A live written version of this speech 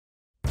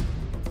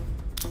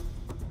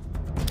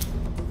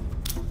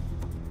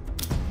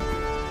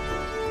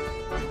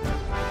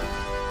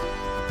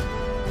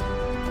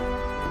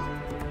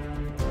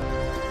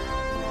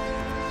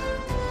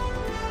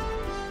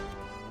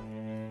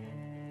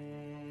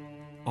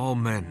All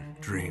men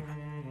dream,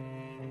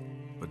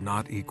 but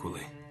not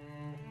equally.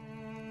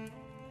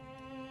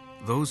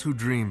 Those who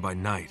dream by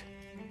night,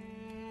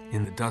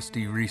 in the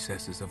dusty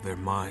recesses of their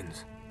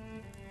minds,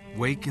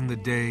 wake in the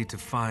day to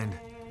find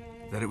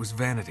that it was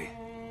vanity.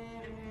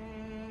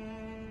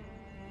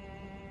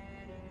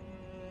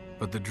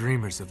 But the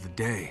dreamers of the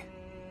day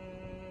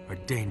are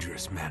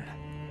dangerous men,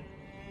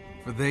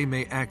 for they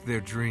may act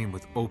their dream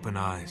with open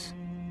eyes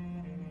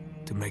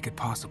to make it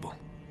possible.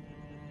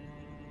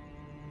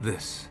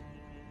 This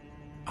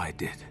I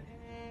did.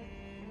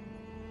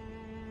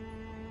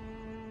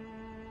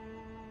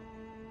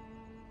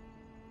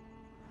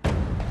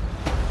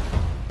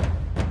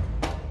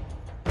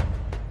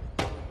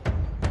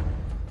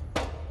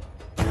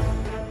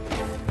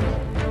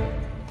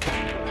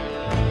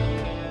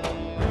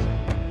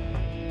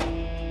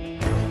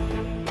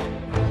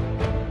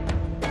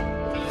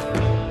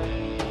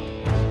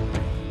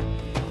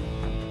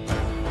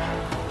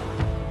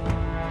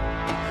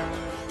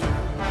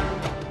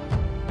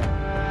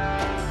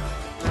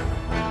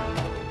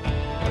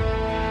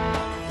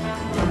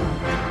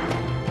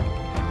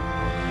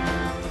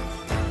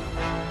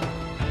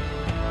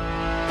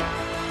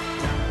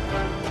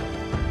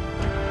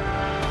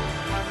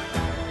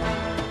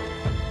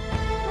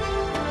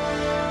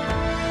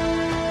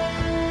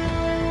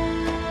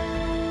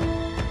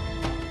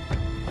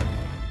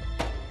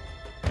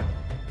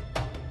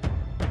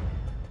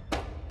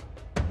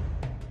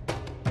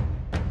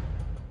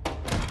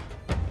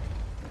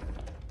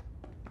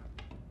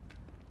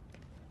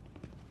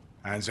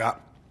 Hands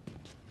up.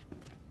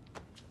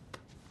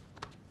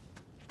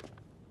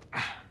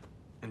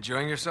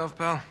 Enjoying yourself,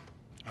 pal?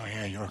 Oh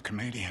yeah, you're a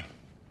comedian.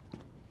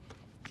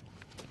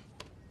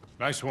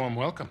 Nice warm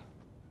welcome.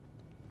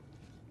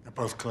 They're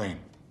both clean.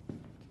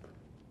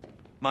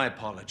 My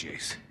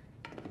apologies.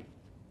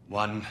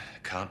 One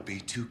can't be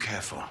too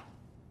careful.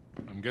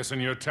 I'm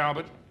guessing you're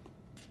Talbot?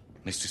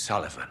 Mr.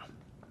 Sullivan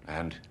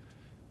and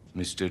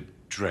Mr.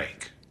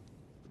 Drake.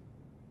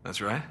 That's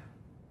right.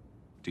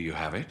 Do you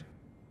have it?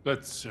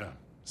 Let's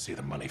see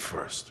the money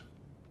first.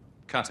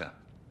 Cutter.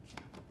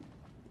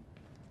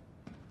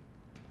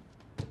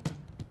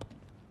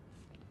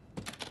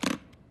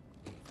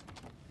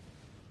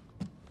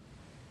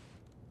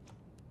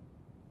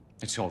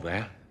 It's all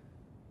there.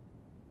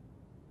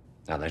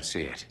 Now let's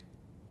see it.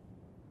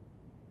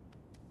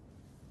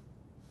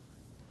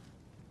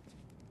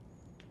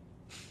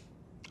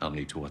 I'll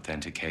need to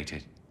authenticate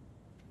it.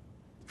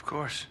 Of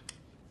course.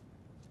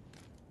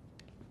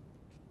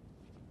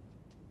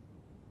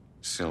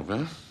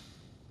 Silver,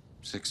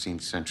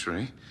 16th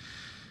century,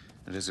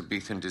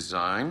 Elizabethan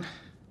design,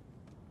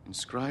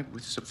 inscribed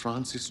with Sir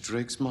Francis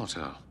Drake's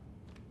motto.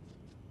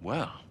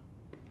 Well,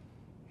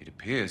 it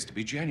appears to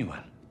be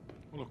genuine.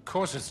 Well, of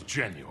course it's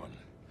genuine.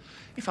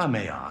 If I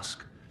may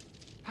ask,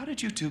 how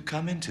did you two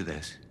come into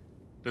this?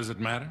 Does it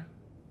matter?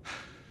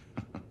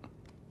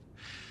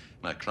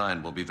 My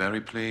client will be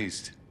very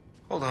pleased.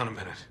 Hold on a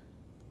minute.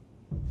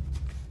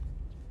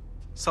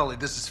 Sully,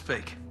 this is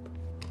fake.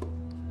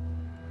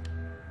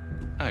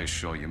 I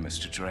assure you,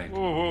 Mr. Drake. Whoa,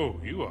 whoa,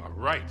 you are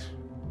right.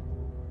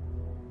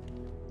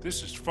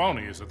 This is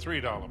phony as a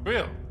 $3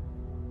 bill.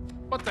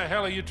 What the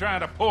hell are you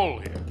trying to pull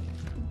here?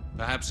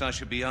 Perhaps I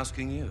should be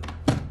asking you.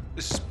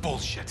 This is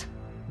bullshit.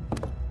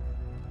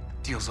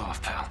 Deal's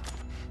off, pal.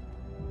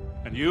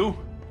 And you?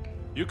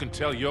 You can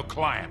tell your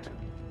client.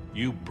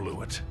 You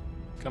blew it.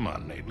 Come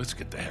on, Nate, let's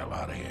get the hell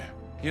out of here.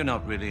 You're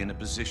not really in a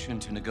position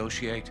to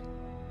negotiate.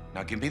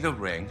 Now give me the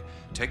ring,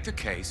 take the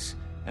case,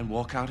 and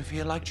walk out of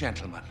here like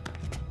gentlemen.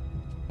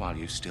 While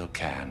you still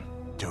can.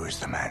 Do as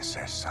the man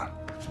says, son.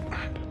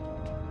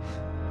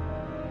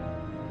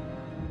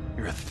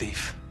 You're a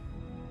thief.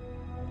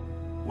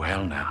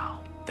 Well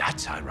now,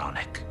 that's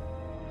ironic.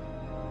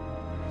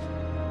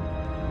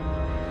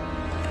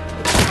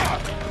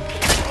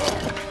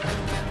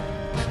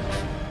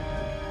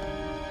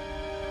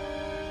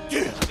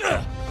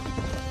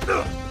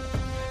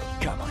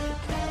 Come on.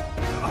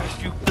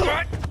 You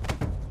got.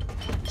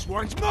 This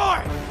one's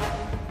mine.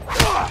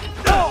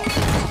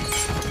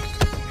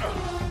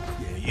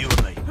 Yeah, you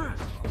and me.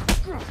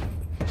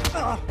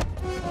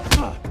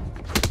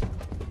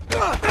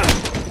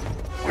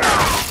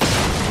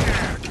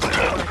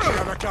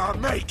 Never got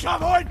me.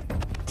 Come on.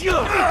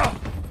 Come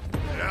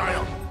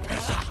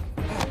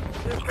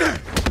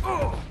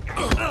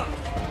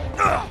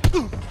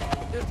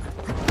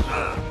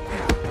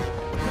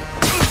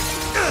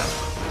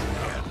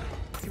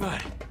on.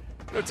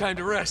 No time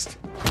to rest.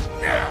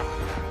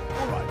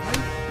 All right, mate.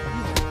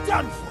 You're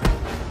done for.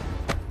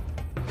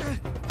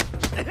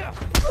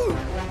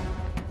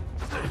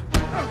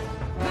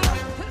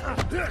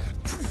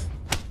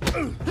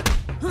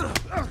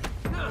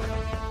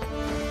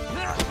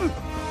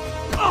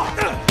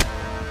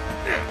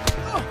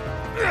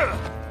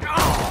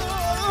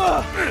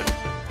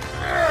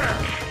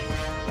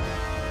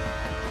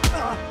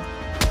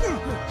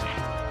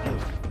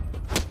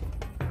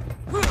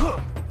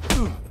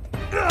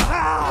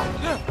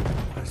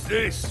 What's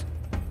this?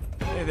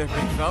 Hey there,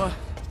 big fella.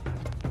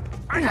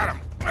 I got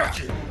him.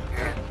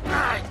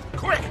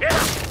 Quick,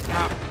 here.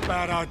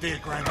 bad idea,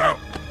 Grandad.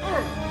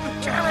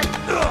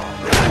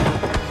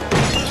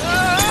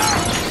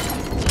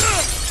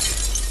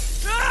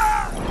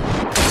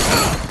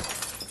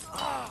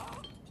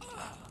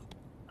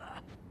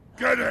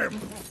 Get him!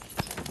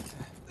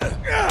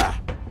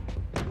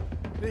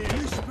 Here,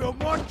 you spilled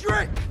my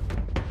drink!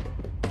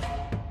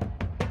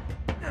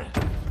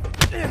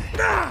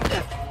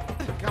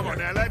 Come on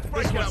now, let's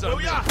break it up,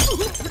 will ya?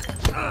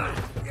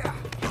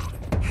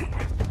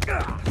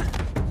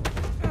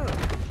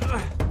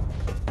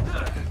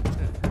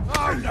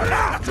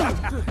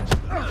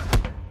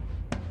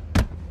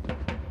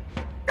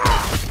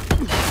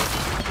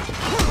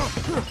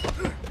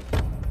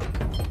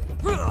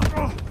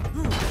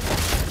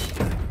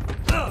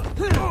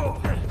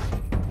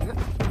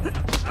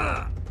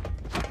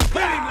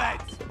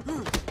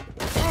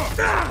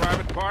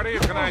 Private party, or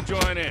can I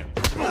join in?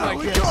 We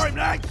got him,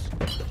 lads!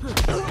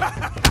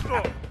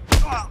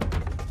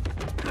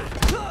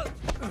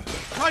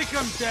 Take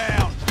him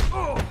down!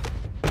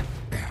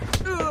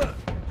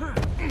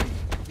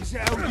 Is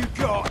that all you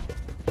got?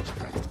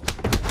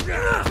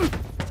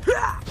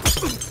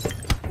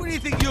 What do you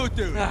think you're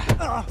doing?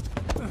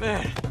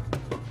 Man,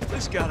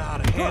 this got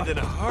out of hand in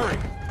a hurry.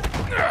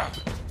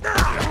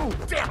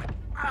 Damn it!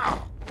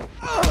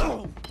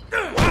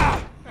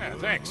 Yeah,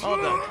 thanks. Hold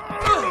on.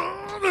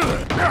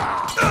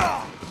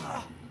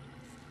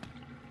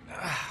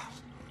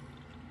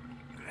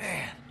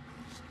 Man,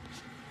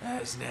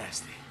 that is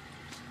nasty.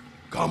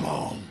 Come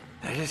on.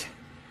 Now just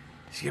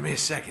give me a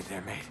second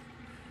there, mate.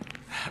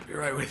 I'll be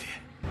right with you.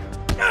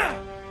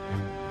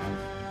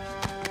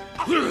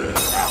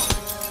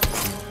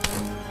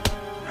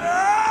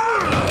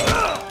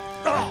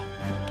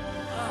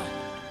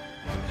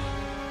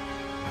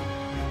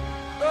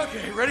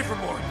 Okay, ready for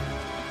more.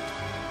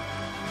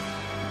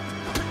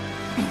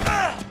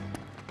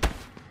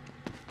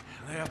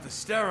 Lay off the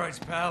steroids,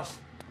 pal.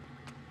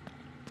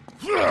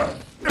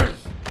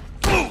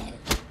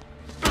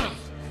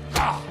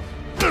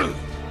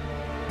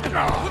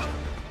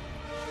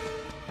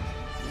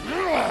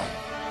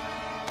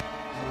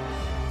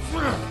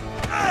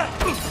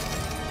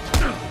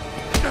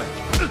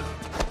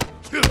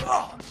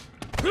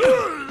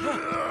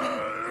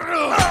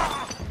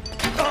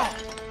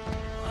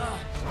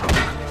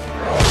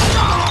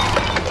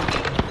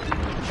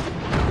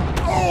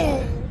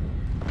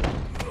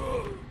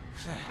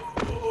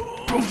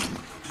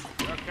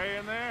 Okay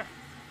in there?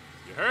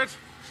 You hurt?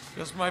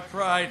 Just my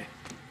pride.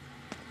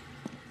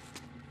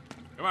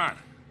 Come on.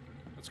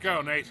 Let's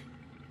go, Nate.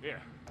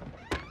 Here.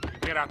 You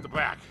get out the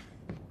back.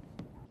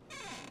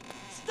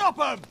 Stop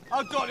him!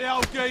 I've got the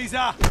old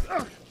geezer!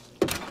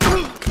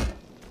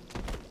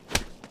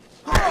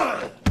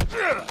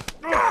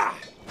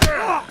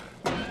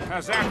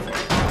 How's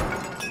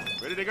that?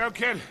 Ready to go,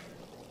 kid?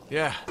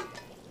 Yeah.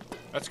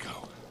 Let's go.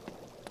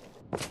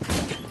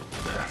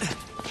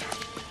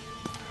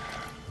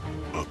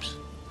 Oops.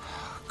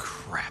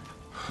 Crap.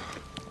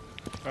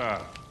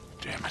 Oh,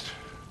 damn it.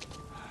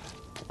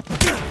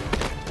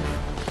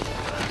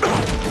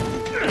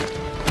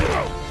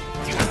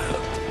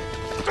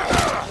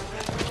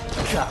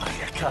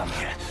 Come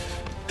here.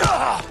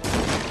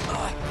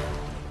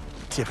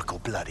 Typical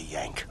bloody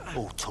Yank.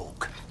 All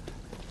talk.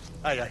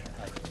 Hey.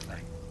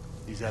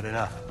 He's had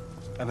enough,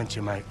 haven't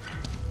you, mate?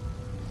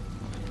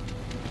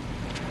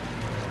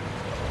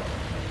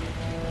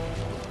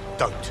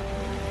 Don't.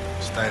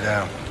 Stay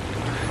down.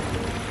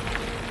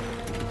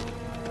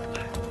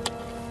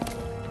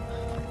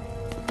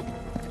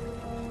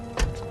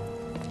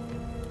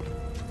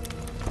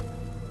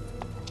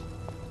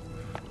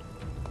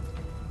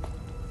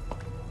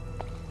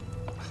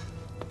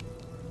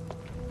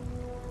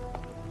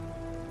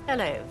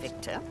 Hello,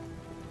 Victor.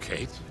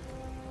 Kate?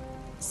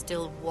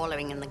 Still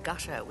wallowing in the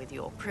gutter with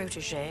your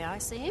protege, I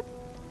see.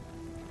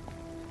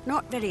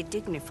 Not very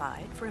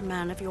dignified for a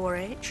man of your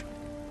age.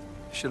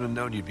 Should have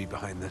known you'd be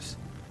behind this.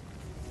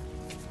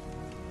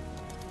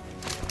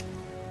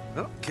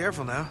 Oh,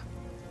 careful now.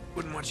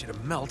 Wouldn't want you to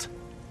melt.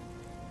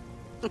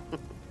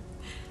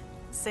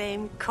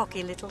 Same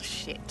cocky little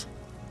shit.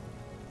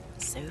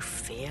 So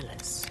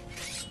fearless.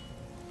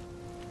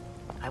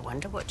 I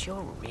wonder what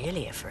you're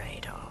really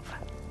afraid of.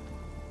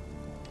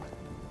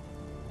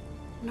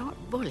 Not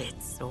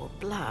bullets or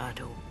blood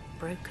or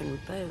broken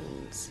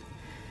bones.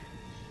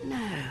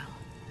 No.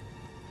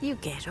 You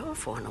get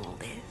off on all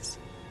this,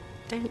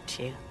 don't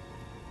you?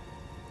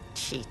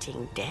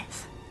 Cheating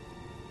death.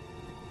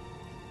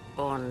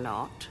 Or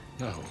not.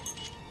 No.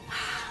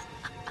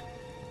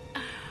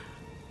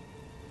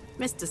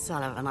 Mr.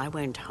 Sullivan, I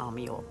won't harm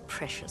your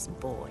precious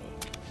boy.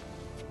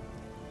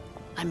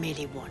 I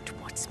merely want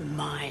what's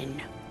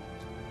mine.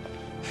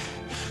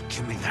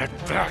 Give me that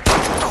back.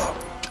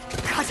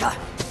 Cutter!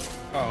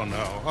 Oh,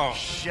 no. Oh.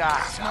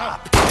 Shut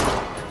up!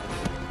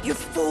 You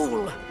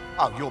fool!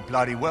 Oh, you're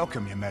bloody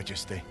welcome, Your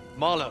Majesty.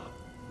 Marlowe,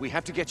 we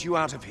have to get you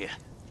out of here.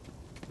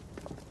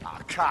 Oh,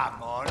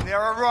 come on.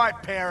 They're a right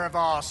pair of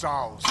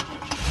arseholes.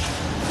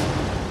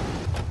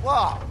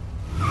 What?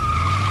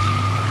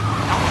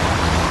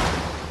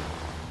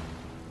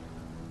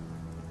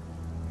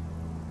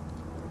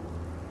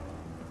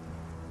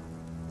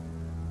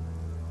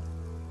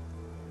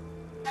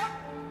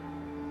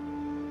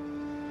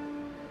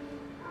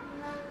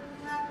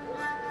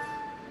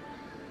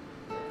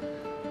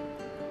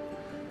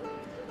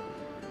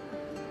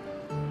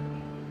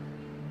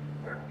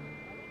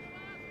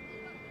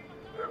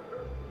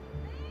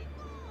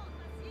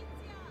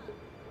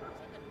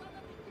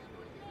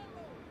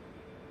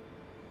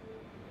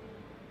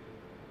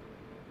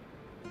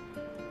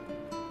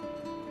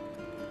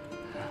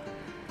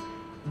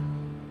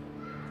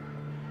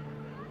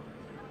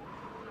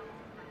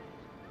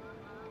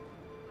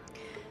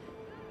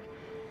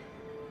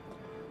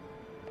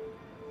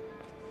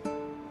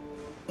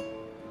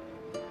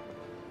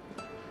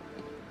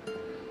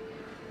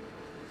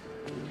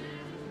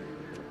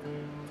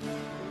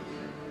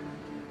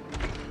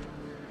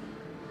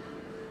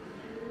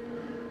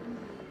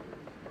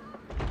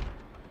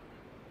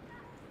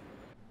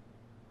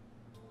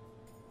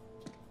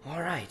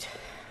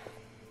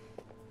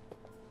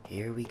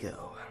 Here we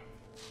go.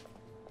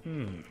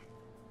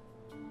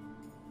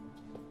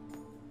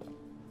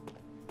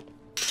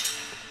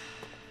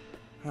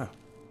 Huh.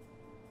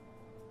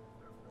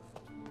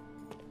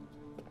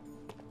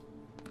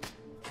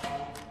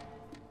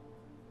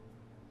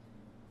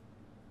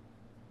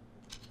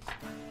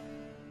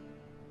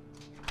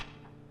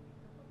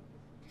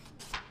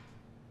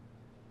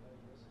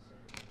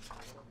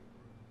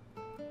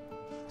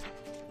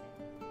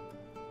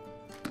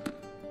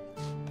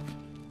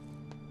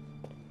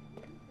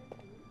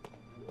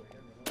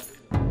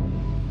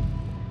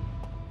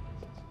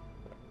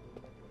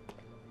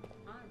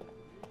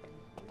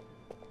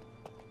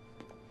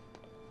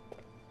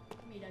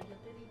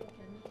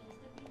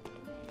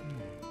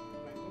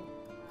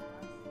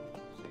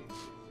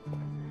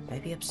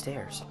 Maybe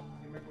upstairs.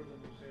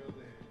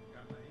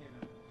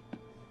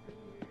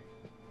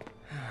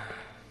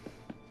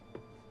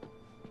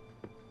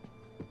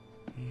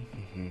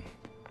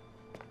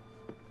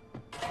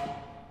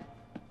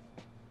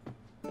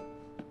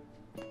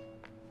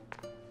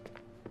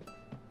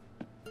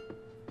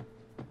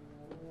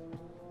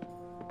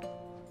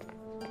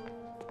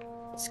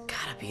 It's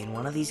gotta be in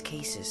one of these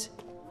cases.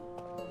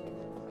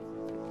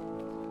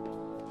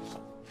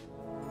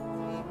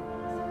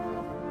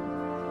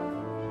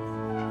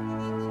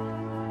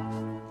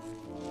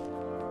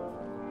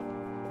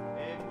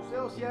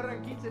 Cierra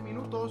en 15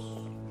 minutos.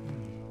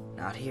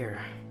 Not here.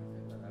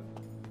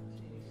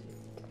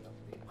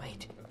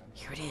 Wait,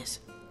 here it is.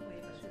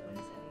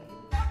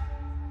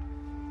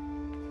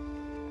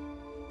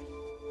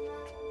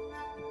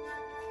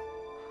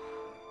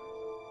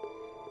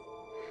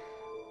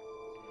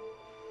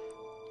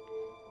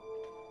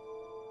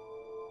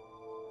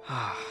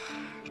 Ah,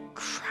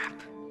 crap.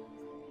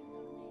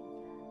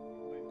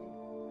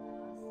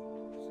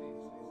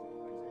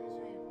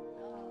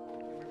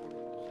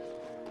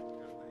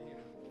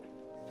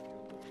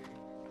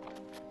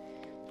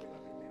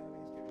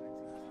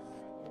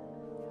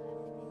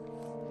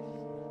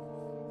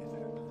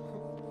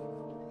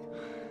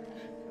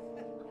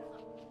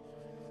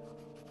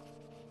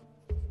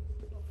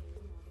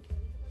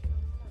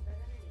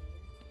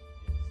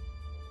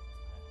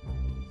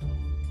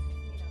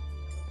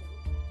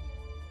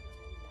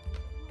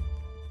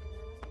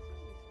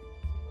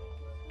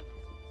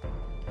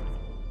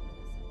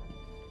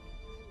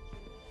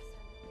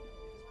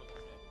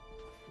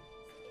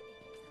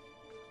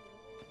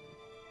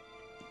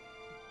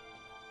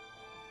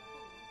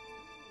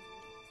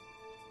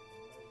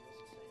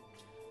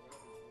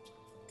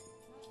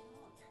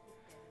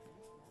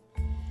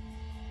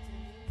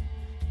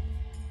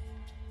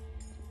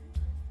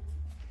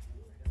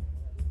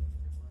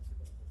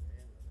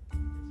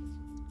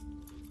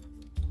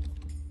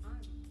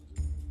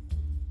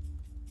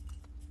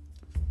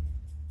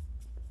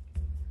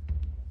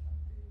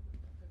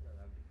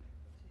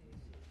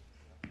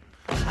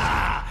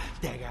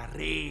 Te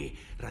agarré,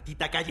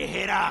 ratita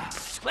callejera.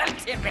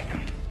 Suélteme.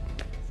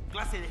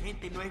 Clase de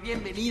gente no es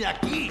bienvenida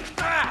aquí.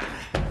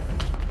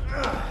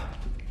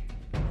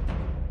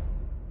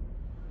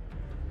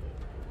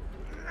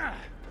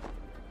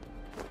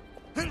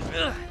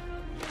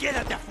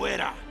 Quédate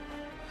afuera.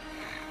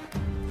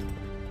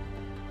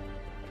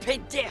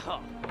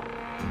 Pendejo.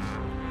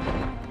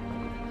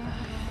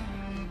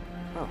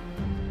 Oh,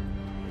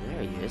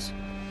 there he is.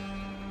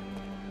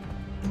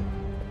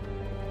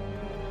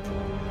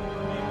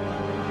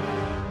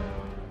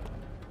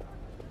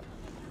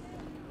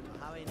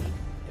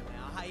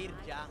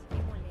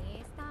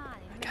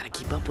 I gotta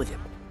keep up with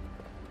him.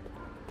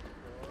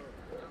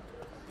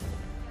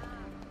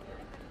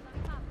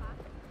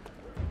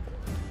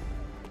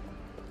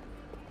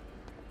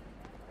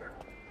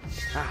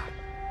 Ah,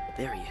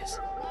 there he is.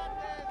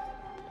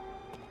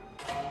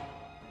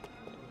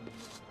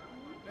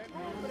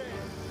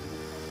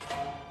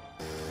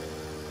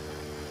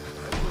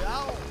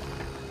 Cuidado.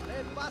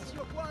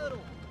 Espacio cuadro.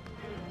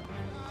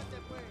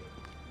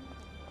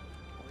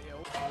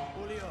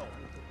 Julio.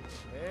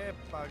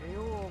 Epa, ¿qué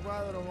hubo,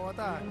 cuadro? ¿Cómo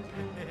estás?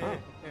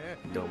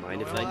 Don't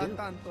mind if I do.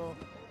 Tanto.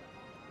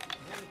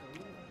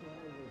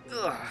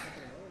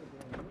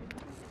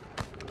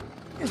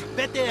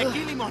 Vete de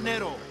aquí,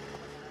 limosnero.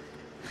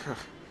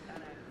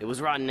 It was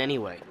rotten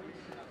anyway.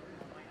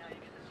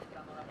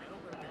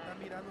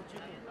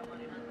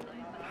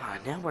 Ah,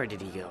 now where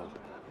did he go?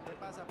 ¿Qué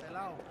pasa,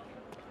 pelao?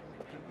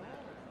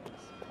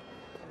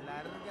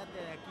 Lárgate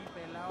de aquí,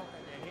 pelao,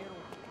 callejero.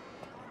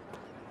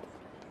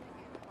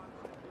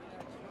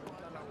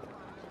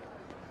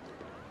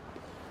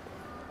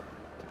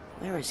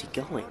 Where is he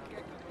going?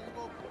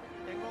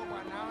 Tengo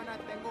guanábana,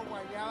 tengo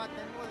guayaba,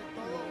 tengo de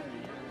todo.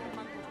 Tengo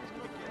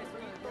mangostino,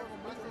 tengo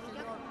más,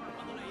 señor.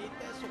 ¿Cuándo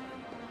leíste eso? El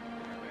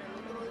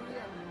otro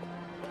día.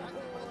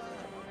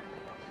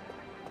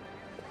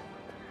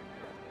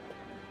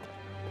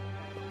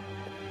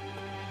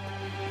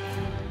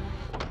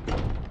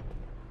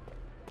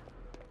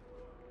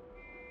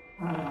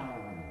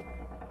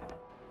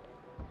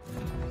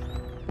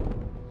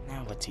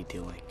 Now what's he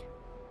doing?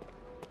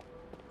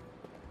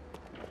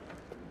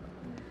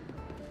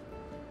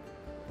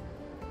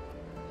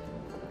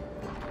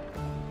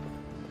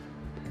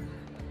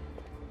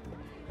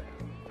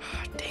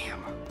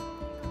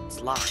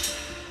 It's locked.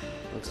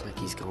 Looks like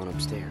he's going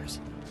upstairs.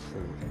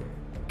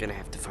 Gonna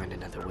have to find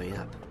another way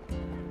up.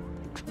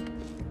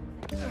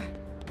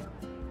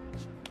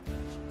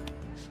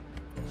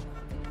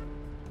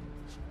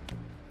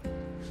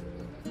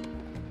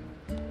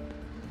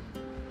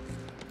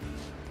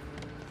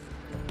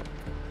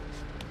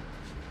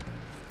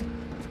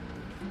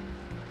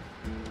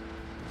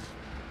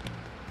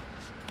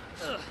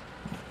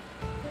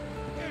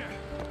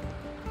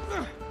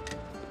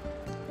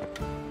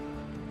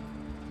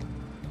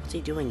 What's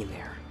he doing in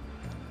there?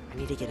 I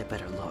need to get a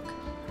better look.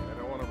 I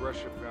don't want to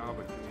rush you, pal,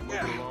 but can you move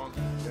it along?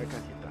 Ya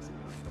casi está,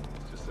 señor.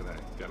 Just that I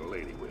got a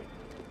lady with.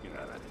 You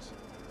know how that is.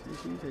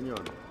 Sí, señor.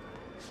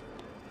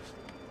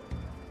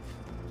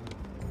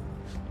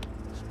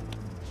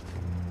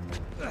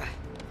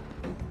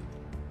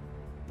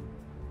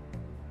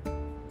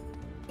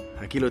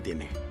 Aquí lo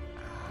tiene.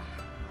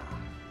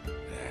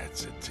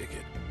 That's a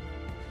ticket.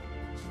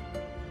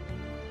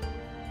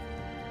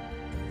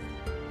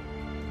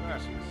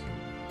 Gracias.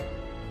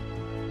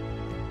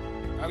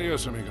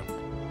 Adios, amigo.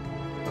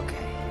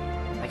 Okay,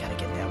 I gotta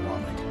get that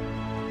wallet.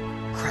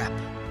 Crap.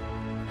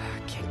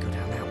 Can't go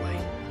down that way.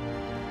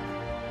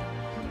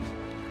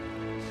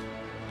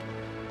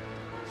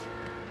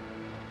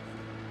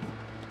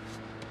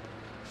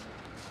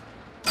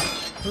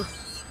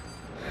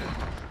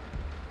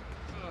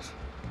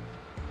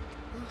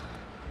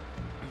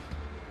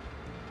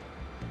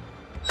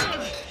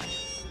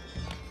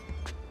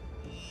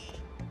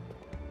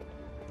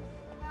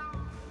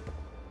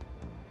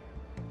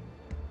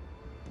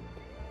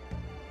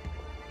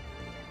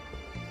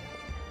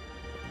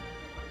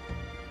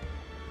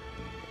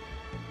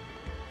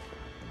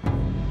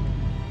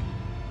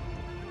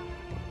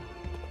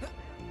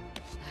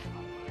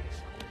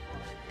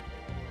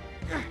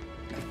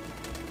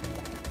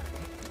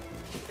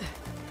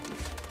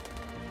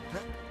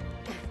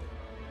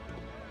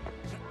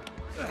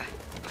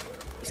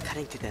 He's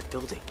cutting through that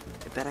building.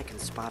 I bet I can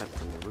spot him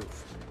from the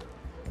roof.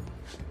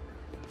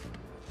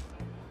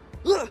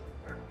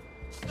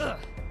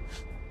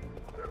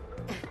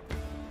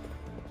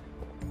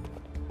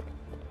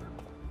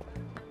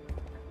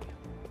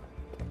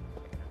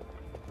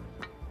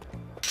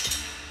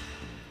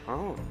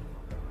 Oh,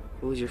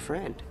 who's your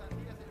friend?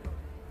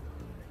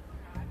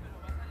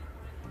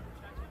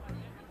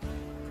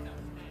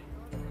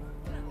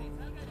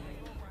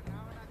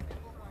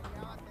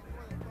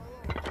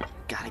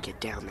 Gotta get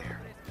down there.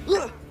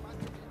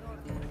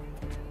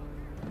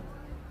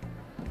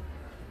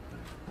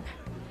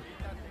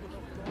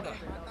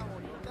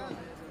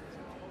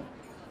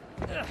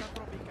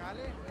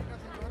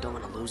 Don't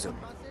want to lose him.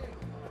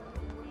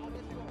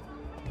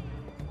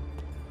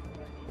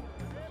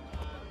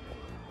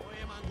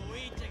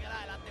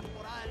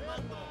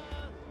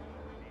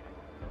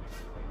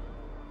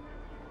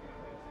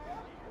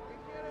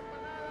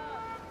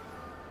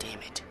 Damn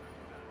it.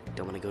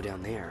 Don't want to go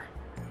down there.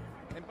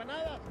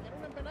 Empanadas, quiero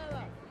una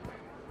empanada.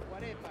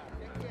 Arepa,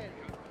 ¿qué quieres?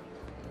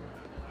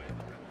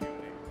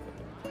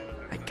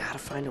 I gotta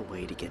find a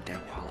way to get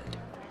that wallet.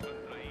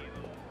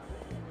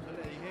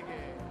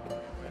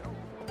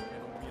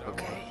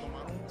 Okay,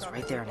 it's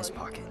right there in his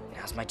pocket.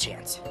 Now's my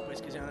chance. It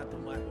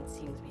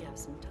seems we have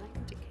some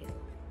time to kill.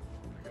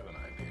 I got an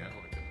idea.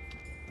 We can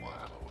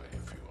while away a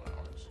few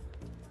hours.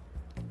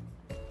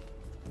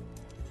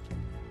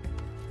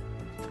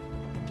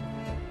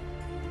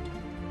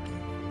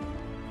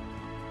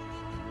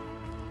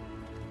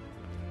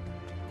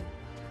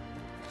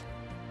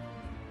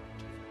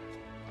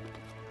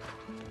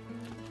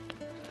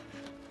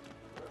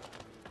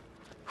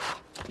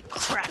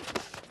 Crap!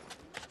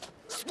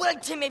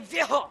 Suélteme,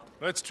 viejo!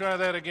 Let's try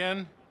that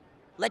again.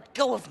 Let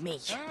go of me.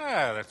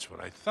 Ah, that's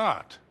what I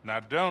thought. Now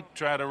don't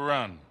try to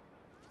run.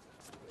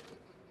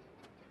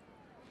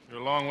 You're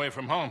a long way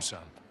from home,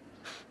 son.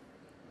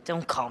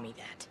 Don't call me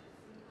that.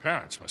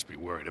 Parents must be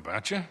worried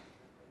about you.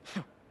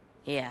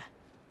 Yeah,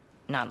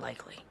 not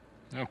likely.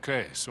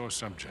 Okay, sore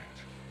subject.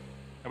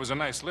 That was a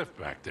nice lift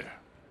back there.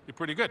 You're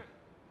pretty good.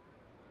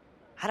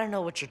 I don't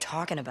know what you're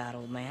talking about,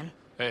 old man.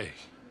 Hey,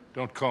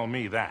 don't call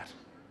me that.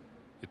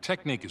 Your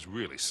technique is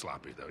really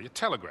sloppy, though. You're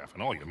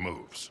telegraphing all your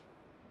moves.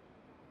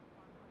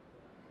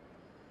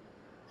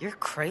 You're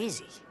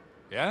crazy.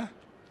 Yeah?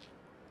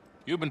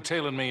 You've been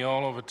tailing me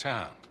all over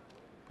town.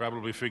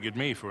 Probably figured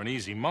me for an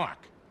easy mark.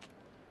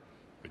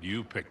 But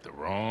you picked the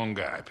wrong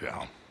guy,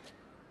 pal.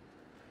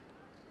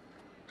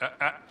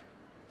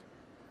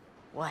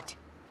 What?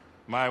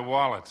 My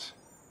wallet.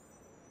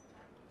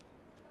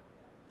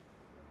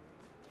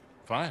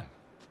 Fine.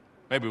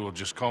 Maybe we'll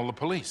just call the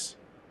police.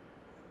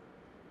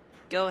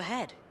 Go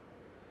ahead.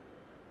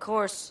 Of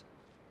course,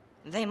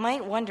 they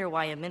might wonder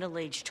why a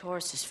middle-aged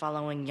tourist is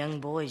following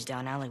young boys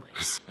down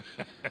alleyways.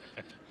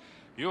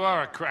 You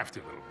are a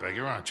crafty little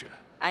beggar, aren't you?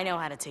 I know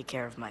how to take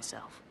care of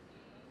myself.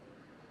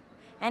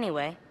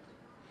 Anyway,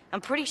 I'm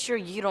pretty sure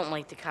you don't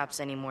like the cops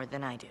any more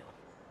than I do.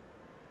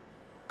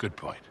 Good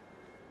point.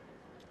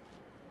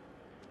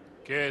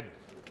 Kid.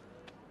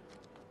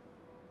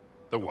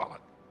 The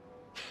wallet.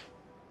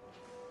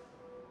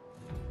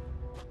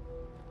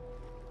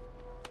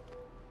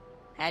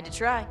 Had to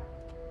try.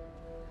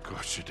 Of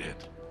course you did.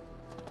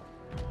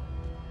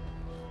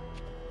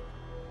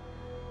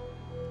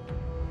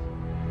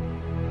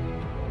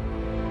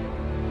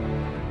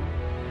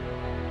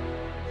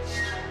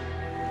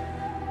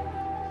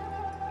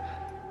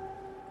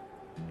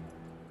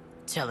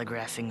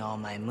 Telegraphing all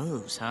my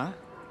moves, huh?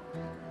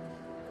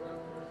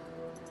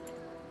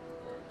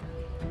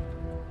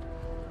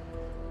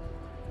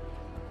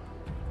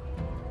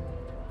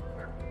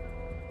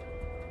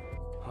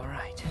 All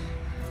right.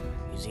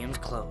 Museum's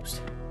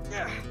closed.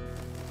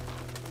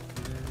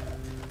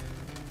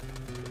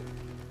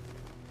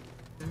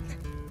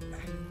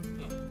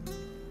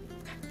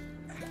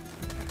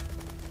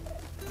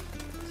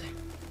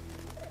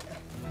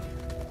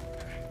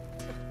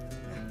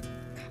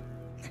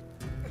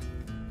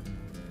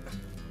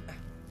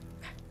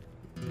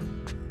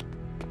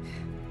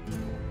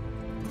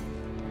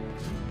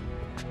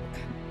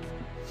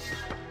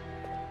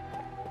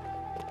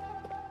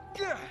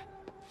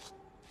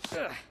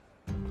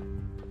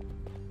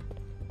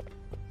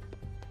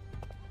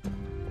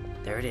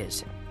 There it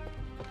is.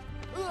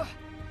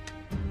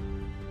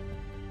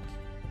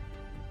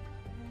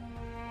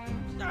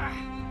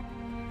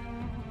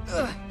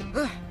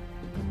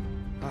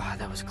 Ah,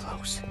 that was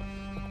close.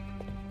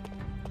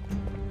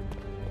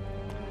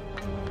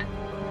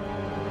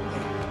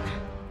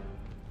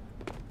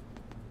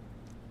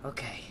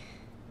 Okay.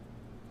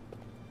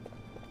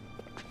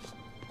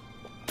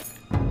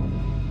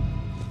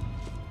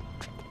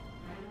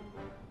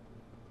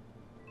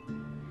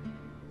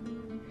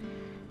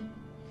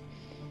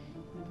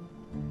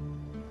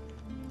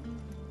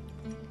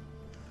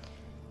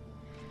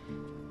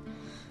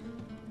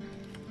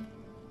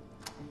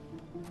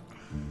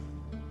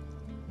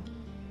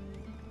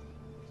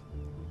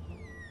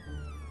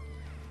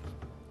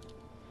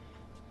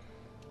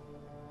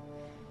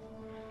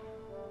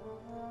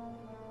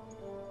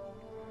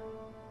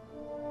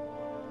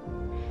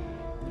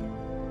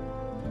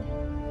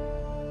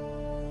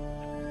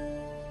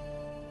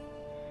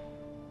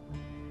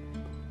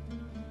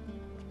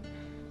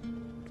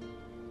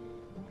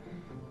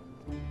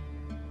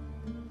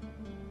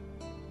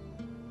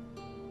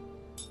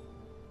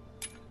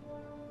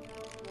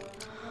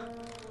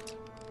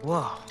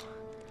 Whoa.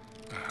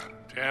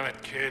 Damn it,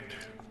 kid.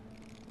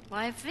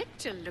 Why,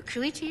 Victor, look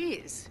who it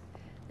is.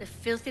 The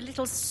filthy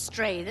little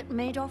stray that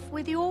made off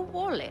with your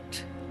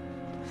wallet.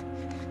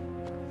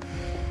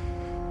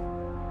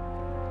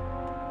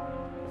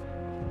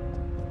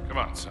 Come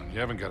on, son. You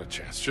haven't got a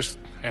chance. Just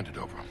hand it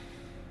over.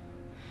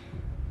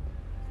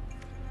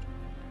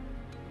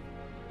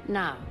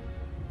 Now,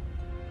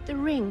 the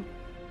ring.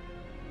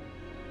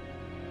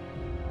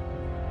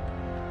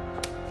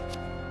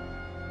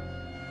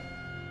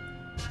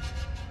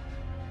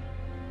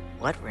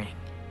 What ring?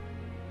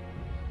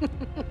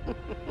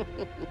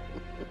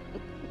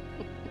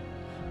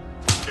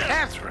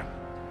 Catherine!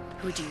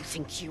 Who do you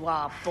think you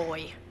are,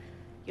 boy?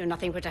 You're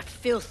nothing but a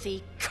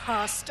filthy,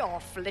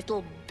 cast-off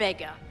little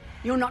beggar.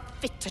 You're not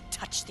fit to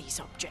touch these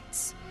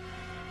objects.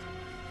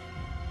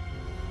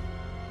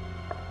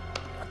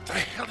 What the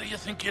hell do you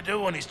think you're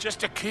doing? He's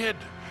just a kid.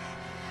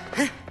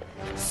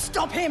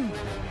 Stop him!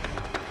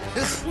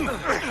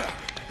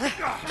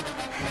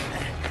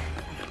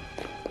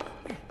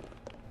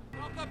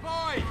 The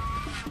boy!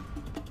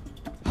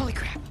 Holy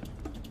crap.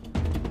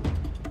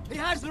 He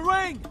has the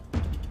ring!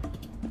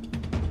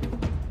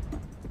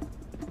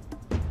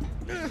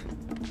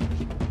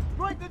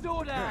 Break the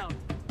door down!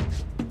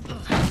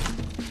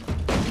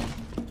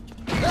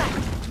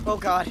 Oh,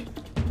 God.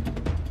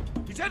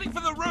 He's heading for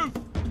the roof!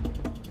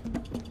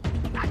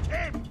 Attack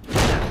him!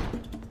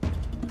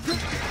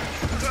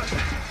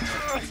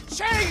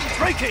 Change!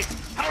 Break it!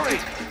 Hurry!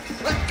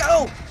 Let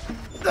go!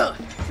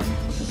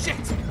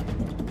 Shit!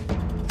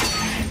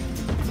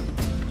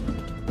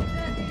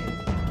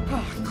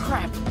 Oh,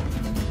 crap.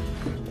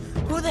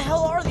 Who the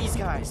hell are these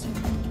guys?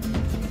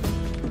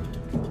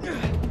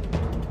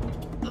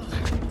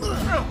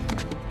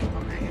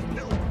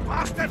 Little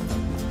bastard!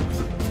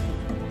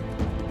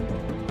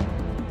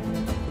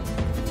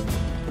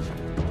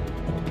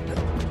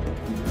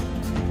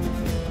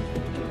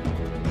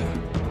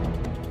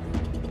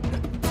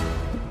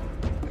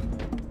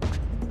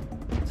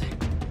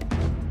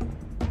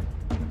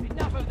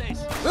 Enough of this!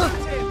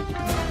 Shoot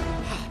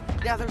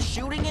him! Now they're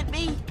shooting at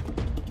me?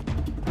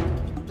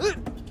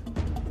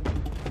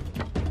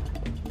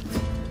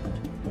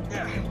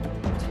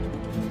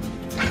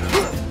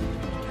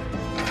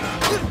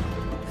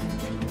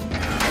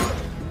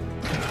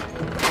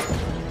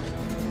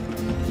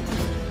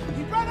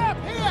 He ran up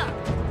here!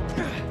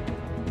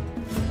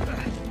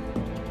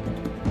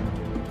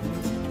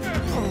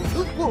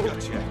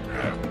 Gotcha.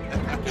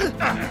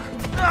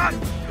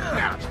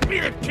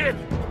 Beat it, kid!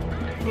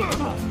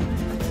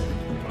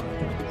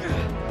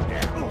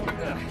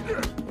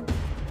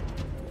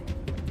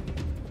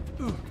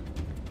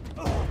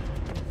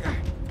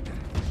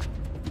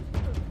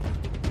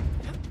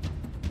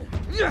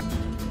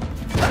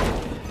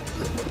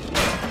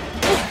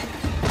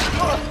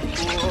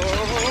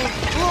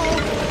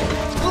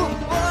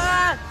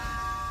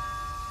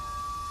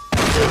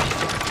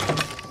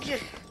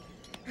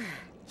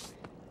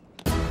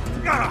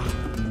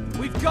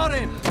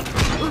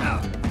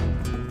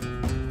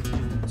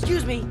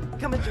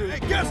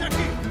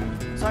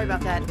 Sorry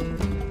about that.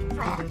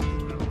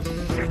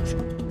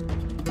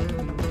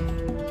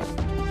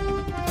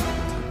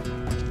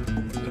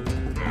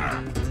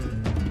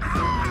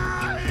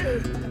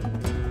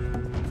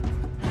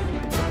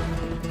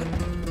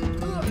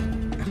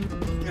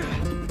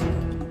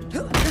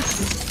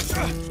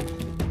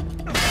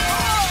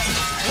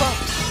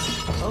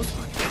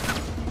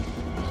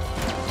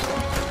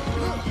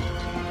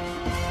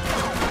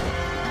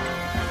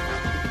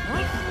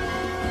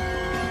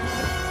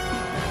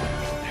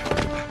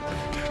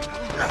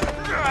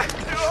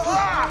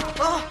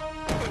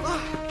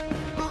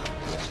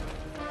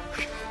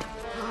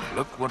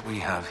 Look what we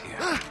have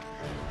here.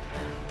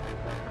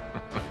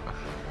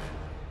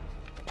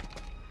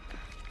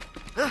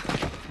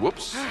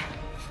 Whoops.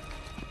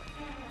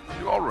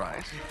 You all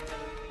right?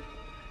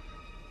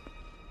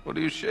 What are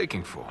you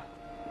shaking for?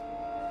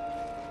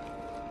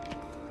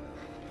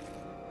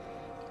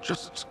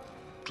 Just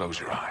close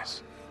your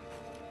eyes.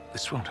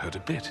 This won't hurt a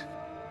bit.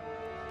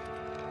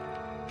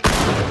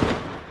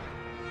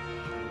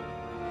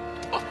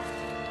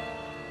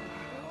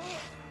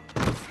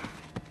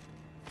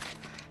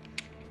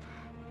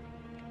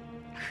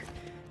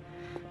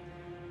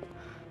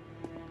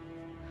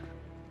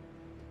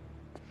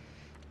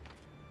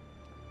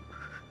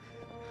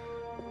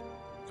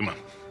 Come on.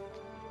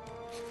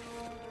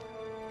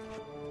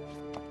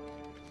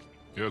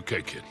 You're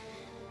okay, kid.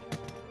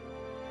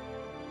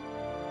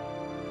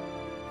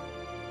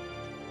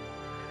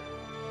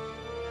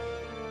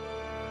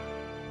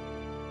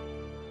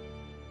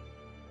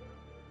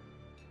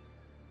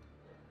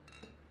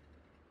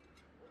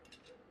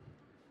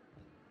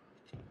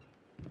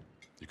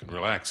 You can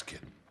relax, kid.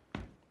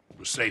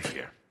 We're safe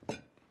here.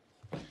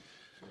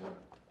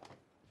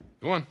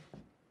 Go on.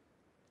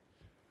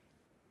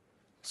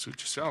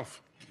 Suit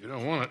yourself. You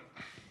don't want it.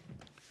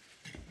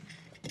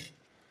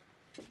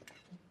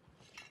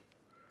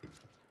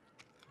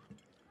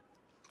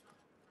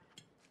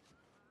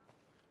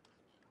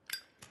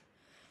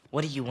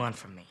 What do you want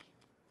from me?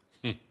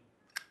 A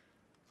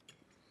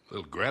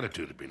little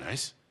gratitude would be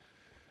nice.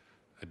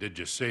 I did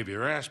just save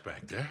your ass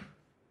back there.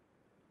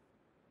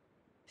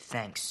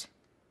 Thanks.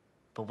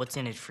 But what's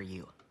in it for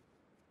you?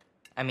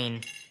 I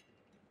mean,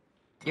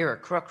 you're a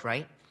crook,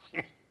 right?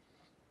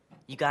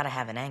 You gotta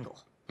have an angle.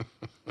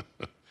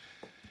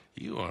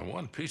 You are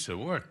one piece of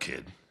work,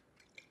 kid.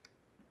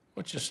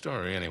 What's your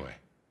story, anyway?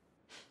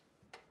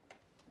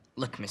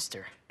 Look,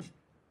 mister.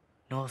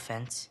 No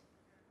offense,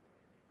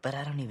 but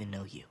I don't even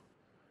know you.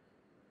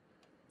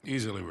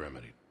 Easily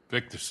remedied.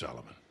 Victor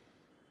Sullivan.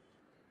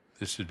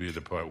 This should be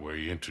the part where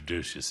you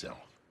introduce yourself.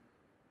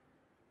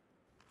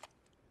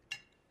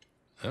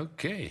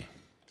 Okay.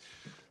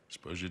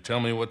 Suppose you tell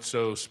me what's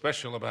so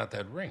special about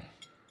that ring.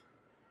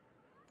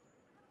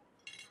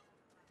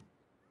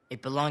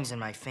 It belongs in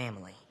my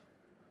family.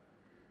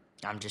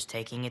 I'm just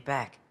taking it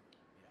back.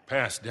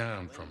 Passed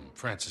down from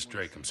Francis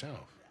Drake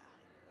himself.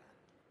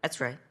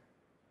 That's right.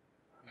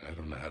 I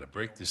don't know how to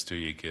break this to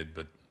you, kid,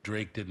 but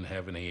Drake didn't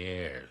have any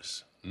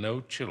heirs.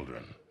 No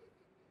children.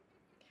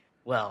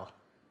 Well,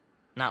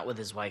 not with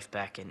his wife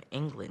back in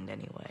England,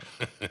 anyway.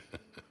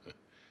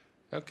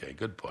 Okay,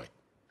 good point.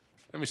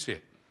 Let me see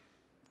it.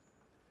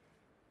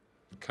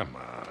 Come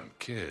on,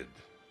 kid.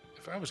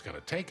 If I was gonna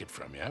take it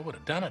from you, I would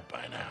have done it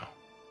by now.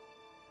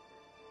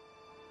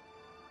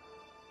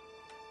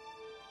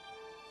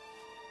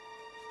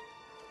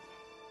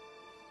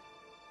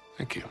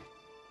 Thank you.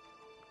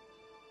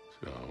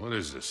 So, what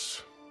is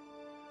this?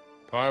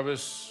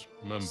 Parvis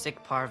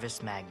Sic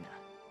Parvis Magna.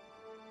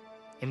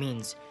 It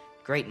means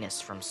greatness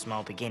from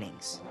small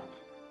beginnings.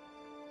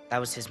 That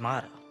was his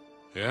motto.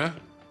 Yeah?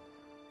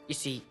 You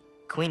see,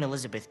 Queen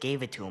Elizabeth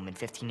gave it to him in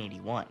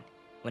 1581,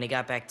 when he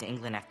got back to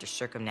England after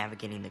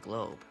circumnavigating the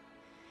globe.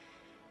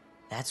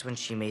 That's when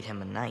she made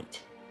him a knight.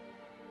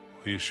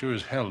 Well, you sure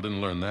as hell didn't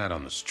learn that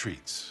on the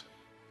streets.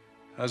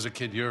 How's a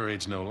kid your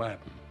age know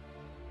Latin?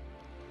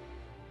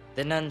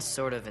 The nuns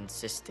sort of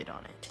insisted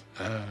on it.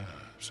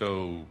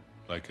 So,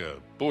 like a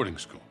boarding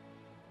school?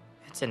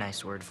 That's a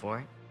nice word for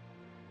it.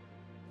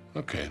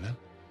 Okay, then.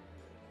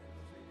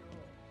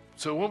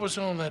 So what was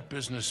all that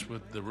business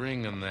with the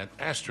ring and that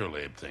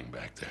astrolabe thing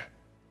back there?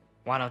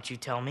 Why don't you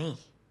tell me?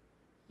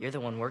 You're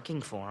the one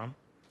working for him.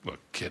 Look,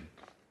 kid.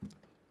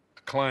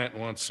 A client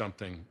wants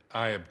something,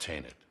 I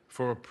obtain it.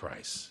 For a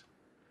price.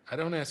 I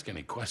don't ask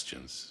any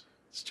questions.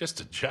 It's just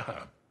a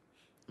job.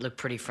 Look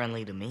pretty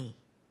friendly to me.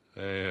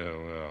 Yeah,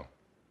 well.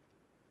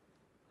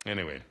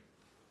 Anyway,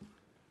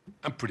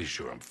 I'm pretty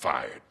sure I'm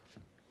fired.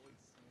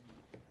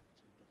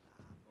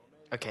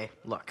 Okay,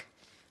 look.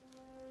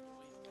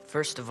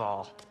 First of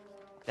all,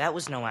 that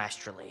was no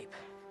astrolabe.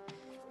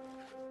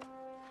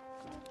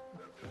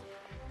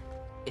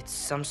 It's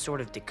some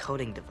sort of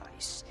decoding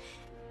device.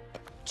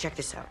 Check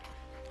this out.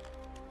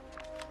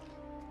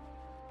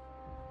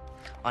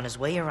 On his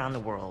way around the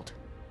world,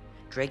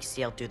 Drake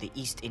sailed through the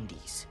East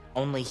Indies.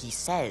 Only he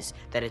says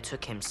that it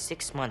took him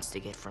 6 months to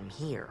get from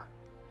here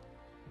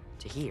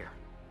to here.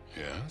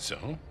 Yeah,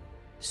 so?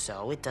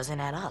 So it doesn't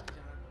add up.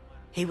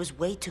 He was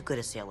way too good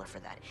a sailor for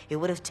that. It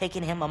would have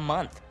taken him a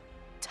month.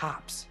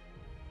 tops.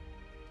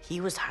 He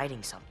was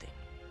hiding something.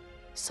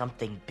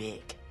 Something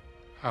big.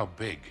 How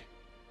big?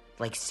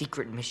 Like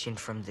secret mission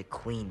from the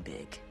Queen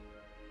big.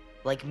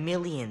 Like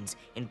millions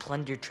in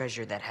plundered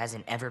treasure that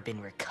hasn't ever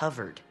been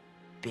recovered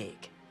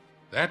big.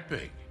 That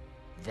big?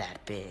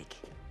 That big.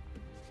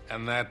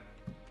 And that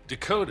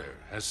decoder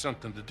has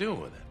something to do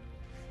with it?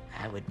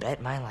 I would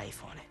bet my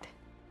life on it.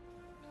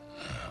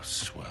 Oh,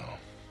 swell.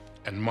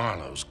 And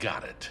Marlowe's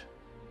got it.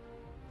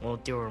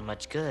 Won't do her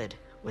much good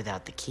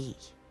without the key.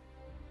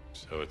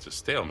 So it's a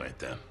stalemate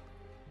then?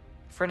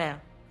 For now.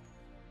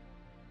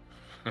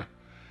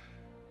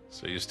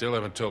 So you still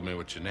haven't told me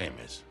what your name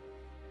is?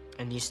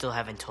 And you still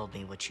haven't told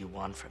me what you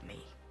want from me.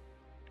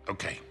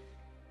 Okay.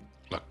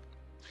 Look,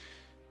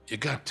 you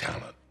got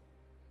talent,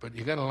 but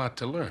you got a lot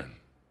to learn.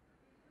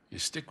 You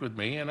stick with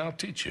me and I'll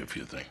teach you a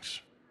few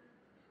things.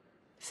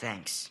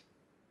 Thanks.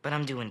 But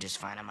I'm doing just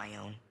fine on my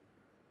own.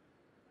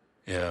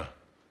 Yeah,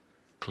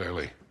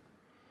 clearly.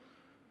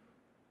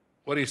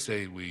 What do you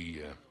say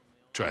we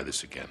try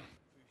this again?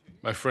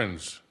 My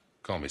friends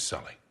call me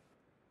Sully.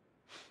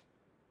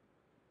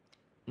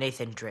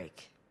 Nathan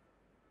Drake.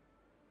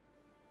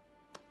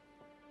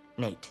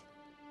 Nate.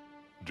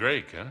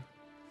 Drake, huh?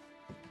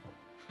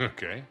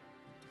 Okay.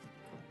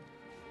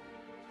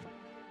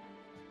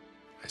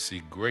 I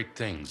see great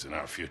things in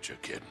our future,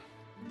 kid.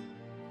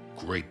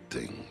 Great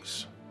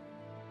things.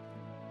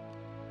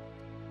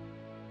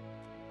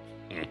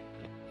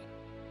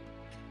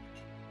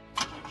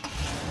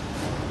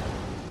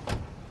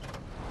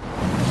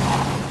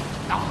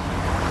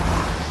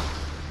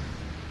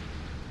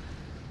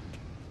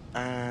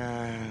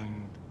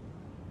 And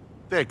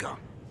they're gone.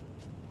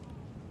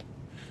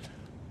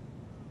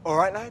 All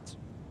right, lads?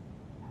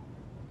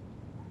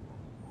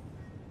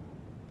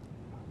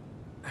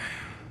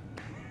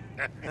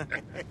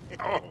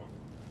 Oh,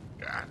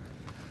 God.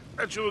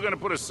 Thought you were gonna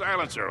put a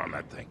silencer on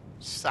that thing.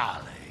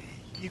 Sully,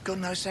 you've got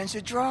no sense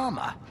of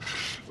drama.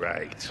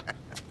 Right.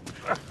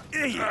 All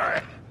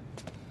right.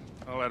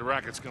 All that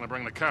racket's gonna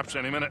bring the cops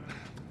any minute.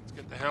 Let's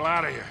get the hell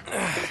out of here.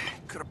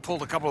 Could have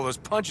pulled a couple of those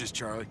punches,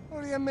 Charlie.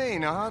 What do you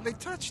mean? I hardly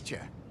touched you.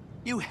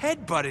 You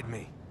headbutted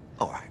me.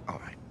 All right, all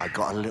right. I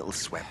got a little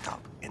swept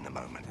up in the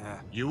moment.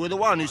 You were the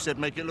one who said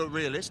make it look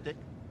realistic.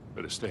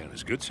 Better stay on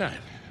his good side.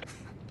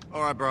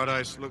 All right,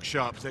 Broadies, look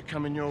sharp. They're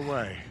coming your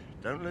way.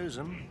 Don't lose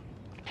them.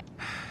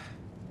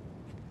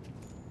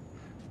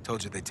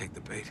 Told you they'd take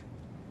the bait.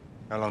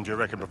 How long do you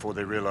reckon before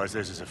they realize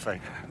this is a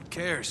fake? Who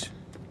cares?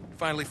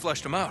 Finally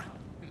flushed them out.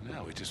 And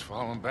now we just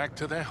follow them back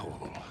to their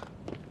hole.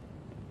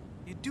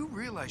 You do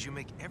realize you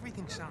make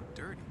everything sound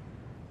dirty.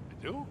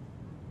 You do?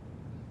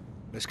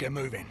 Let's get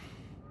moving.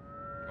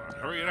 Come on,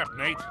 hurry it up,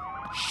 Nate.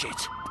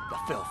 Shit, the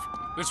filth.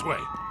 This way.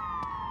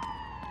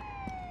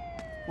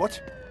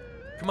 What?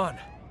 Come on.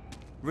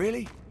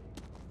 Really?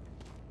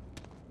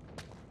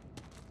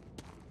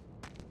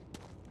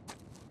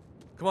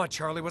 Come on,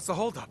 Charlie, what's the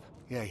holdup?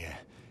 Yeah.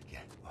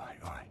 All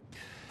right.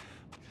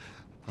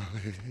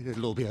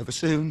 It'll all be over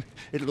soon.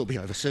 It'll all be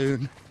over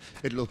soon.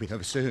 It'll all be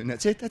over soon.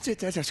 That's it.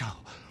 That's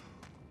all.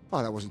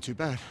 Oh, that wasn't too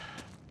bad.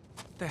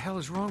 What the hell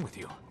is wrong with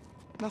you?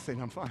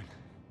 Nothing, I'm fine.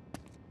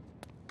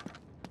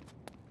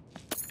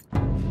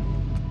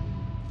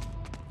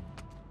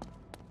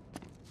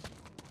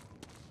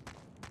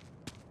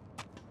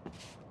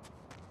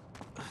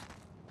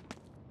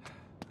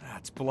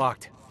 It's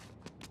blocked.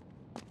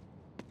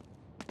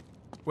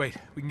 Wait,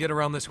 we can get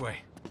around this way.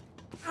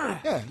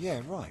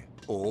 Yeah, right.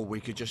 Or we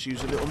could just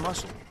use a little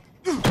muscle.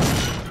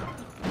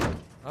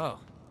 Oh,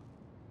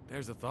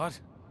 there's a thought.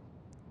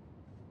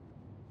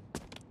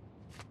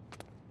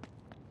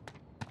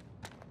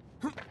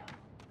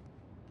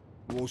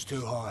 Wall's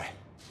too high.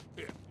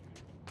 Here,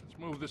 let's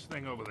move this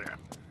thing over there.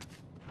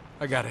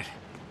 I got it.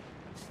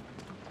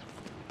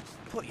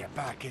 Put your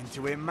back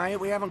into it, mate.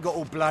 We haven't got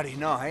all bloody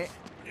night.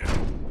 Yeah.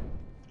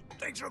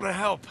 Thanks for the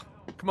help.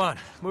 Come on,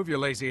 move your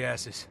lazy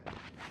asses.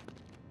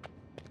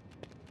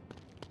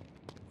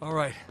 All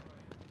right.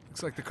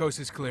 Looks like the coast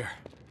is clear.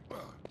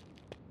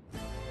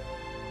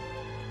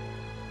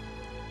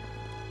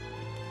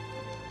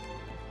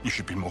 You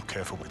should be more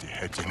careful with your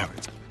head, you know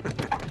it.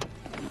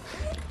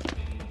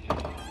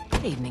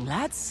 Good evening,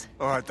 lads.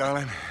 All right,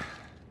 darling.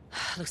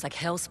 Looks like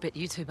hell spit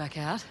you two back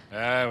out.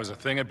 It was a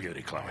thing of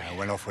beauty, Chloe. I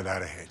went off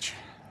without a hitch.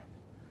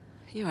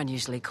 You're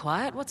unusually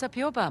quiet. What's up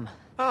your bum?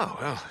 Oh,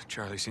 well,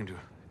 Charlie seemed to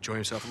enjoy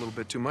himself a little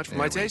bit too much for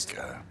my taste.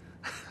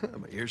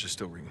 My ears are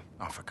still ringing.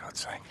 Oh, for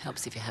God's sake.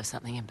 Helps if you have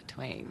something in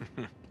between.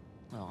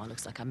 Oh, it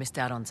looks like I missed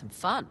out on some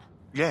fun.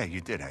 Yeah,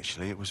 you did,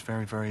 actually. It was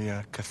very, very,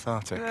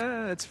 cathartic.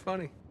 It's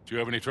funny. Do you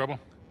have any trouble?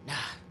 Nah,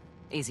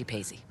 easy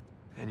peasy.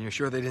 And you're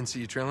sure they didn't see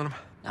you trailing them?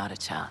 Not a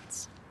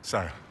chance.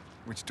 So,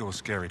 which door's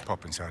scary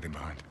pop inside him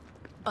behind?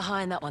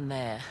 Behind that one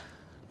there.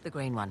 The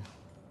green one.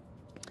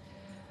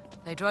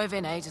 They drove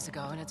in ages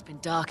ago, and it's been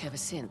dark ever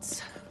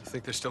since. You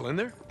think they're still in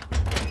there?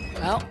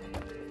 Well,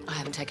 I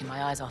haven't taken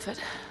my eyes off it.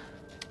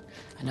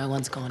 And no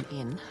one's gone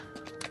in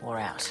or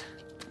out.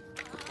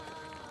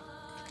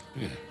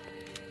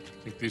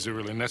 Think these are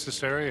really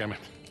necessary? I mean,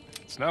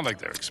 it's not like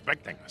they're expensive.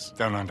 expecting us.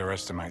 Don't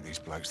underestimate these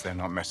blokes. They're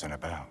not messing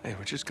about. Hey,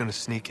 we're just gonna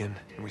sneak in,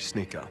 and we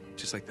sneak out.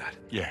 Just like that.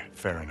 Yeah,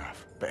 fair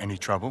enough. But any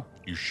trouble,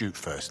 you shoot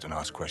first and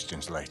ask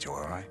questions later,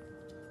 all right?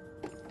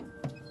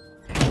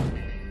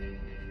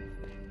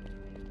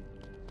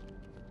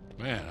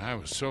 Man, I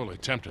was sorely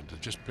tempted to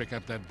just pick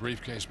up that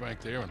briefcase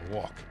back there and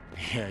walk.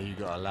 Yeah, you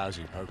got a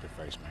lousy poker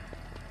face, man.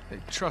 Hey,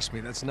 trust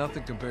me, that's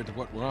nothing compared to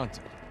what we're onto.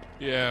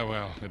 Yeah,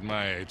 well, at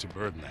my age, a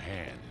bird in the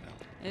hand, you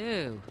know.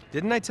 Ew.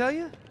 Didn't I tell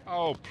you?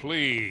 Oh,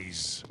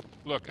 please.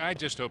 Look, I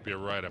just hope you're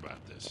right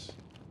about this.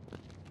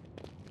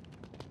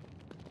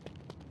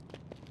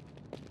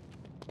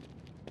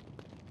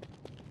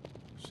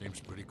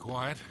 Seems pretty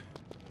quiet.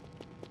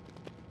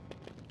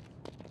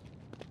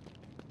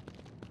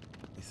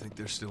 You think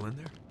they're still in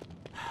there?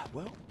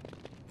 Well,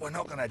 we're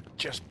not gonna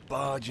just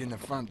barge in the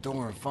front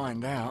door and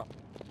find out.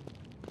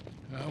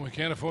 Well, we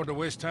can't afford to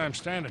waste time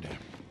standing here.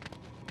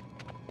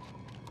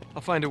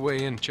 I'll find a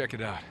way in, check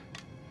it out.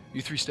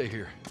 You three stay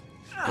here.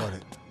 Got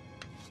it.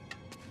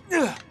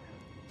 You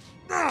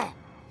all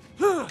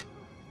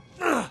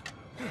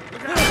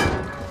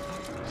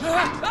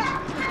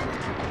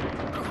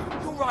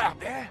right up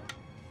there?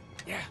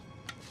 Yeah.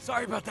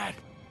 Sorry about that.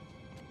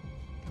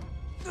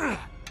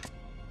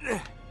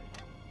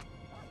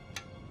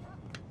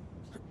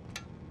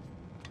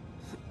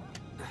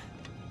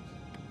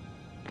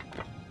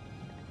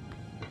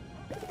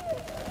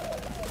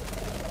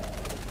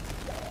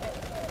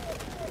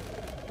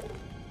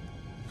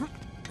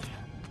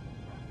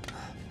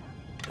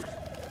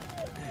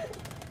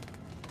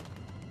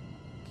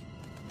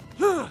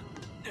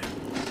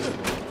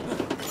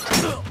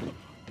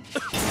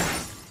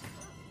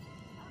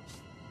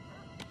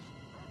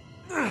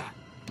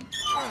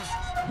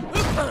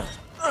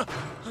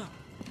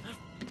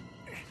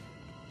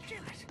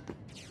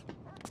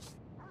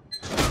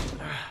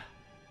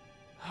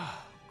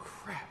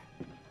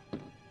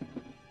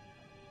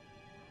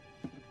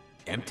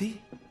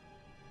 Empty?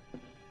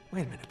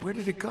 Wait a minute, where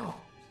did it go?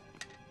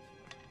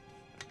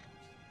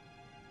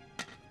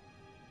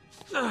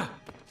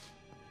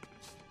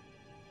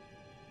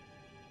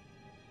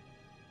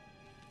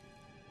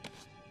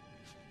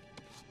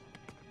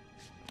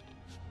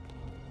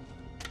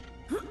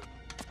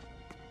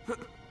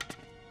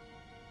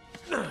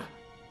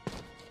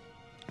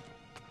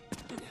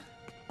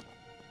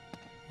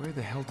 Where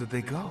the hell did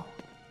they go?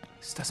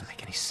 This doesn't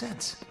make any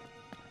sense.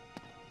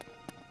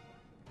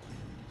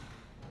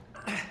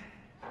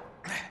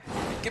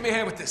 Give me a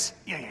hand with this.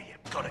 Yeah.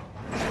 Got it.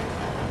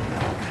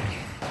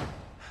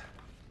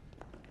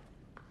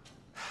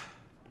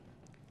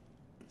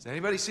 Does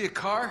anybody see a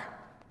car?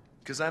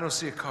 Because I don't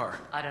see a car.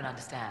 I don't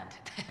understand.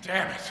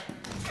 Damn it!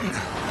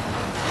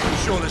 You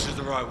sure this is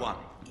the right one?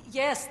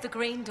 Yes, the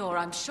green door,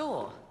 I'm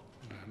sure.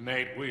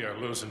 Nate, we are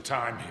losing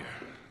time here.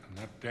 And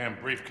that damn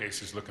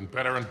briefcase is looking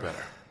better and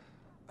better.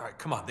 All right,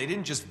 come on. They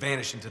didn't just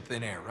vanish into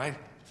thin air, right?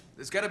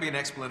 There's got to be an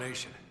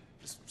explanation.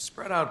 Just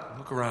spread out and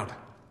look around.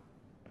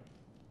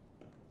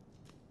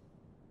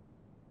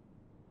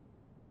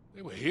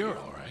 They were here,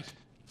 all right.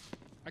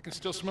 I can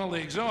still smell the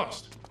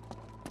exhaust.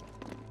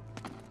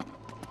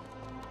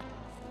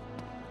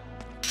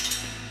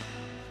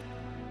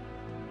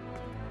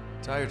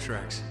 Tire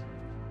tracks.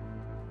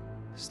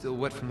 Still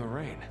wet from the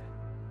rain.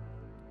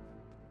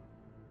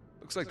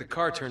 Looks like the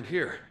car turned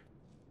here.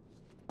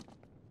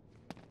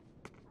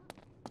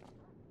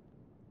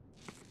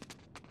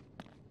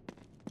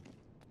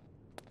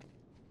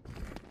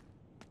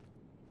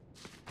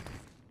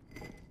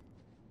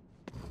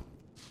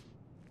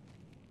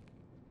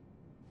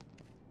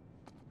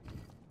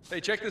 Hey,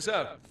 check this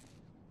out.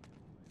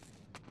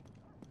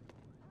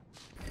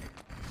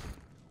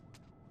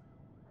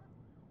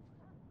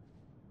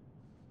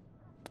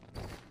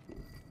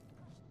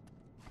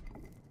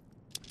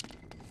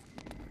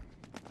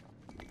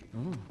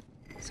 Oh,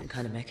 some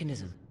kind of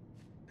mechanism.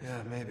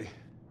 Yeah, maybe.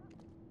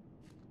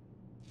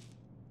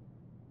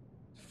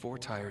 4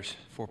 tires,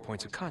 4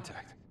 points of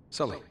contact.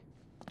 Sully,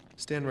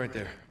 stand right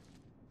there.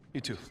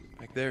 You two,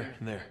 back there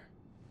and there.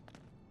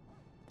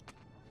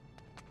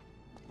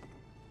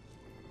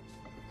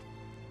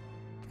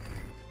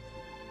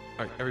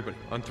 All right, everybody,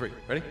 on 3.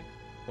 Ready?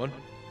 1,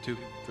 2,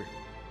 3.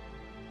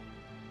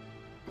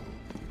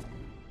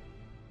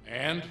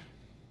 And?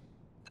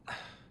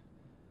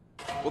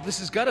 Well, this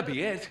has got to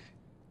be it.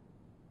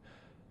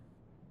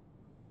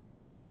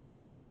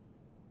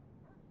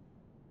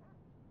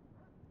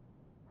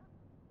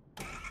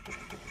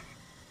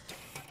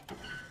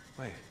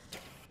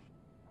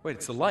 Wait,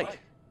 it's the light.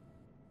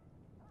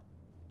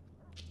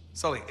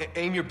 Sully,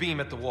 aim your beam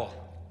at the wall.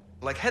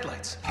 Like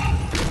headlights.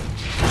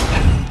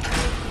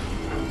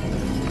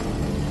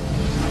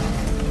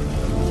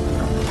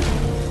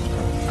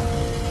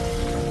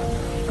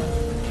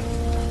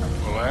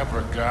 Well,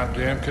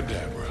 abracadabra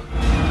cadabra.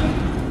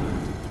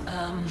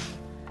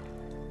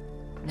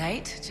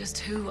 Nate, just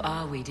who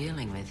are we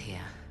dealing with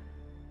here?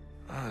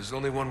 There's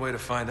only one way to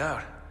find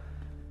out.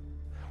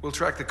 We'll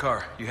track the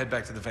car. You head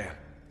back to the van.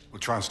 We'll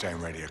try and stay in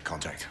radio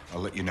contact. I'll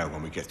let you know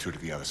when we get through to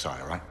the other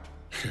side, all right?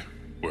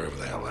 Wherever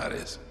the hell that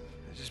is.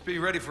 Just be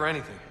ready for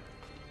anything.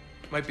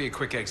 Might be a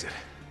quick exit.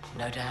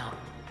 No doubt.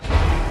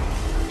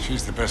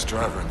 She's the best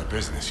driver in the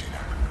business, you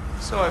know.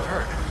 So I've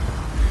heard.